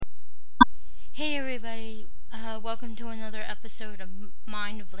everybody. Welcome to another episode of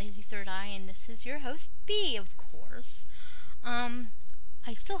Mind of Lazy Third Eye, and this is your host, B, of course.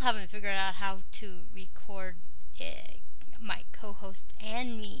 I still haven't figured out how to record my co-host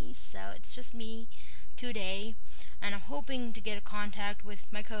and me, so it's just me today, and I'm hoping to get a contact with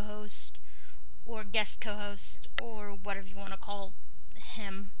my co-host, or guest co-host, or whatever you want to call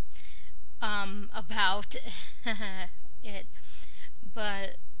him, about it.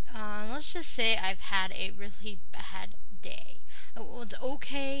 But let's just say I've had a really bad day. It was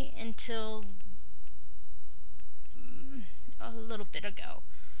okay until a little bit ago.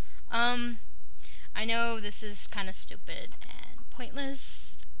 I know this is kind of stupid and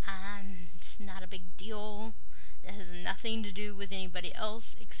pointless and not a big deal. It has nothing to do with anybody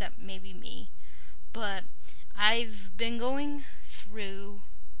else except maybe me. But I've been going through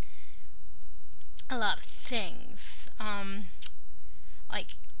a lot of things. Like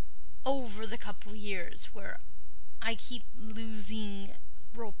over the couple years where I keep losing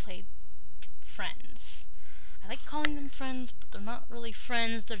roleplay friends. I like calling them friends, but they're not really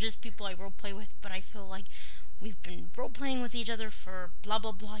friends. They're just people I roleplay with, but I feel like we've been roleplaying with each other for blah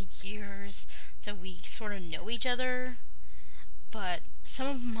blah blah years, so we sort of know each other. But some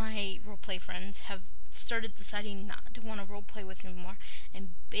of my roleplay friends have started deciding not to want to roleplay with me anymore, and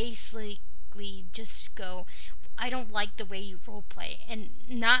basically just go, I don't like the way you roleplay, and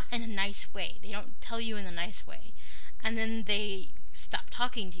not in a nice way. They don't tell you in a nice way, and then they stop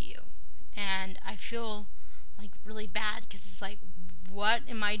talking to you, and I feel like really bad because it's like, what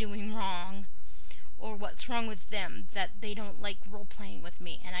am I doing wrong, or what's wrong with them that they don't like roleplaying with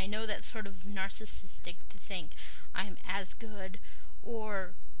me? And I know that's sort of narcissistic to think I'm as good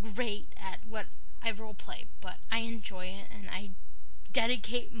or great at what I roleplay, but I enjoy it, and I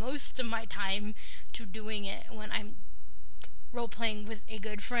dedicate most of my time to doing it when I'm role-playing with a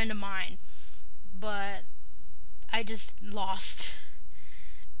good friend of mine. But I just lost.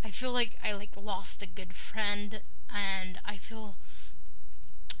 I feel like I lost a good friend, and I feel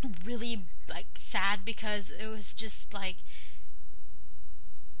really sad because it was just like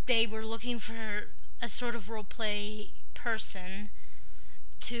they were looking for a sort of roleplay person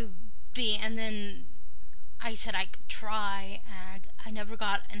to be, and then I said I could try, and I never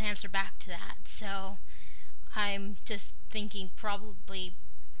got an answer back to that, so I'm just thinking probably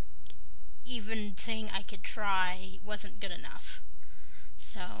even saying I could try wasn't good enough.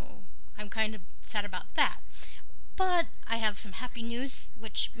 So I'm kind of sad about that. But I have some happy news,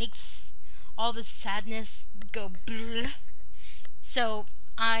 which makes all the sadness go bleh. So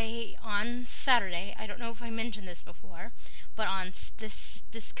on Saturday, I don't know if I mentioned this before, but on this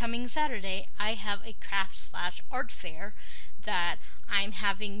coming Saturday, I have a craft/art fair that I'm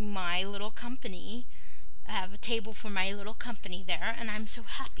having my little company. I have a table for my little company there, and I'm so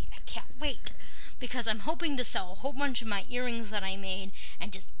happy. I can't wait, because I'm hoping to sell a whole bunch of my earrings that I made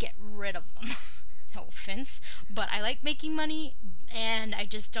and just get rid of them. No offense, but I like making money, and I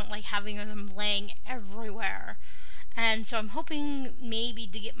just don't like having them laying everywhere. And so I'm hoping maybe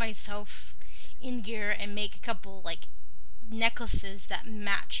to get myself in gear and make a couple necklaces that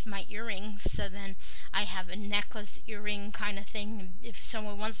match my earrings, so then I have a necklace earring kind of thing. If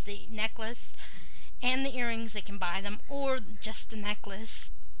someone wants the necklace and the earrings, they can buy them, or just the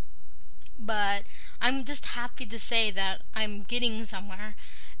necklace. But I'm just happy to say that I'm getting somewhere.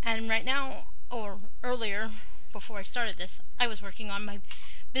 And right now, or earlier, before I started this, I was working on my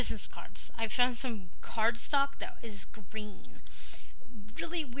business cards. I found some cardstock that is green.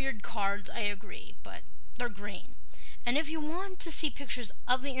 Really weird cards, I agree, but they're green. And if you want to see pictures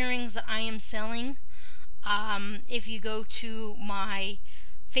of the earrings that I am selling, if you go to my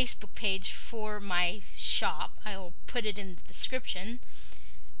Facebook page for my shop, I will put it in the description,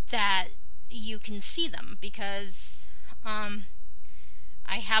 that you can see them, because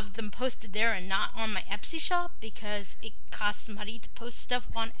I have them posted there and not on my Etsy shop, because it costs money to post stuff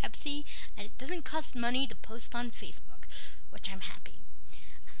on Etsy, and it doesn't cost money to post on Facebook, which I'm happy.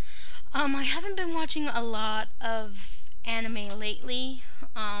 I haven't been watching a lot of anime lately.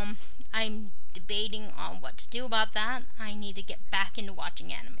 I'm debating on what to do about that. I need to get back into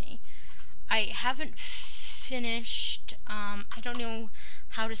watching anime. I haven't finished, I don't know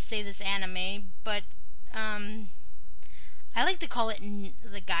how to say this anime, but I like to call it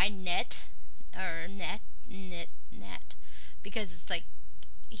the guy Net, or Net, because it's like,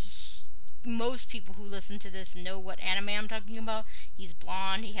 most people who listen to this know what anime I'm talking about. He's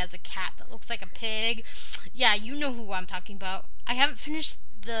blonde, he has a cat that looks like a pig. Yeah, you know who I'm talking about. I haven't finished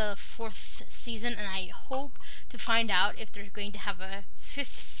the 4th season, and I hope to find out if they're going to have a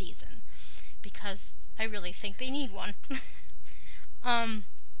 5th season, because I really think they need one.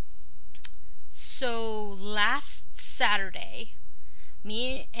 So last Saturday,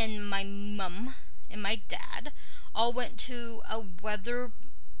 me and my mum and my dad all went to a weather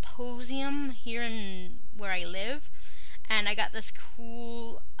symposium here in where I live, and I got this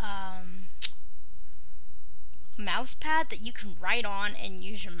cool mouse pad that you can write on and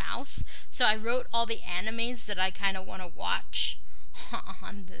use your mouse. So I wrote all the animes that I kind of want to watch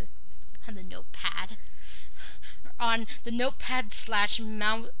on the notepad, on the notepad slash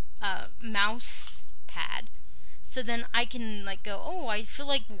mouse pad. So then I can like go, oh, I feel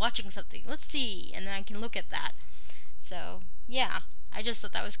like watching something. Let's see, and then I can look at that. So yeah, I just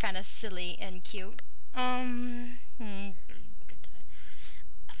thought that was kind of silly and cute.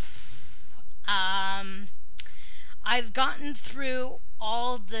 I've gotten through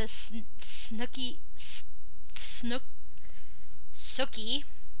all the Sookie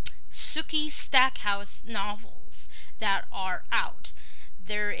Stackhouse novels that are out.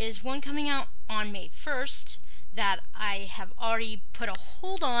 There is one coming out on May 1st that I have already put a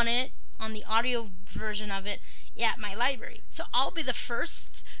hold on it, on the audio version of it, at my library. So I'll be the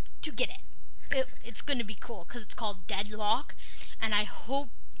first to get it. It's going to be cool because it's called Deadlock, and I hope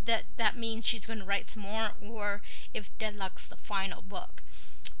that means she's going to write some more, or if Deadlock's the final book.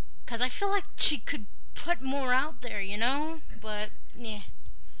 Because I feel like she could put more out there, you know? But, yeah.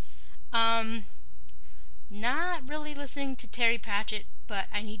 Not really listening to Terry Pratchett, but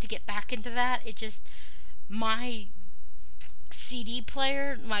I need to get back into that. It just, my CD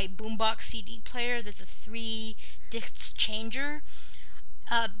player, my boombox CD player, that's a 3-disc changer,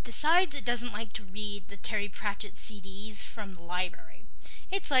 decides it doesn't like to read the Terry Pratchett CDs from the library.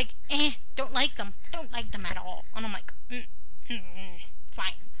 It's like, don't like them at all. And I'm like,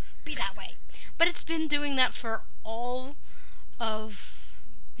 fine, be that way. But it's been doing that for all of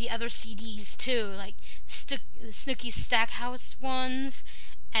the other CDs too, like Snooki Stackhouse ones,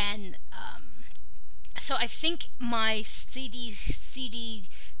 and so I think my CD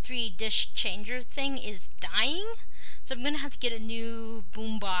 3-disc changer thing is dying, so I'm gonna have to get a new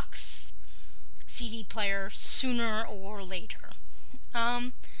boombox CD player sooner or later.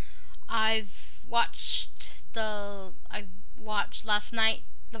 I've watched last night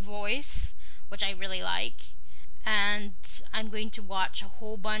The Voice, which I really like, and I'm going to watch a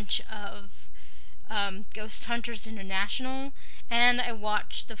whole bunch of Ghost Hunters International, and I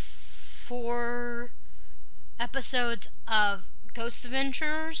watched the 4 episodes of Ghost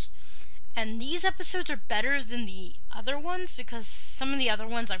Adventures, and these episodes are better than the other ones because some of the other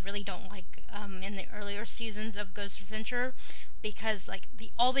ones I really don't like in the earlier seasons of Ghost Adventure, because like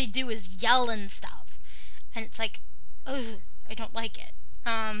all they do is yell and stuff, and it's like, ugh, I don't like it.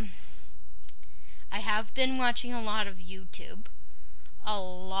 I have been watching a lot of YouTube.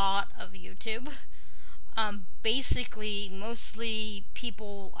 Basically, mostly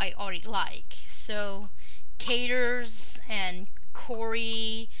people I already like. So, Caters and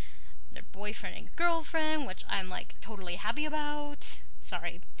Corey, their boyfriend and girlfriend, which I'm like totally happy about.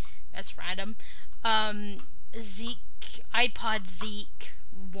 Sorry, that's random. Zeke, iPod Zeke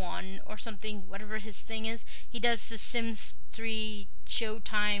 1 or something, whatever his thing is. He does the Sims 3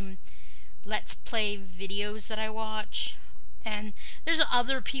 Showtime Let's Play videos that I watch. And there's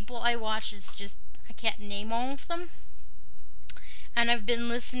other people I watch, it's just, I can't name all of them. And I've been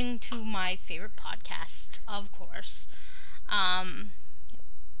listening to my favorite podcasts, of course.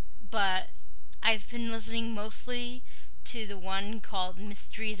 But I've been listening mostly to the one called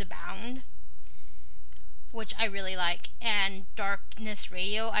Mysteries Abound, which I really like, and Darkness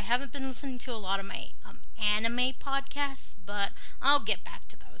Radio. I haven't been listening to a lot of my anime podcasts, but I'll get back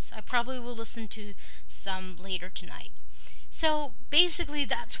to those. I probably will listen to some later tonight. So basically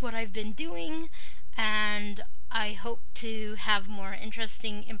that's what I've been doing, and I hope to have more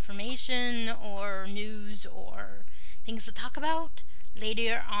interesting information or news or things to talk about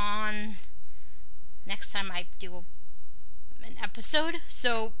later on next time I do an episode.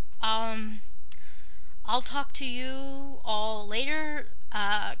 So I'll talk to you all later.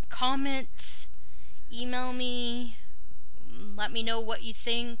 Comment, email me, let me know what you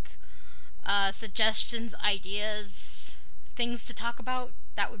think, suggestions, ideas, things to talk about.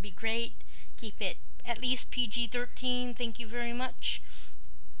 That would be great. Keep it at least PG-13. Thank you very much.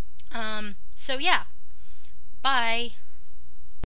 So yeah, bye.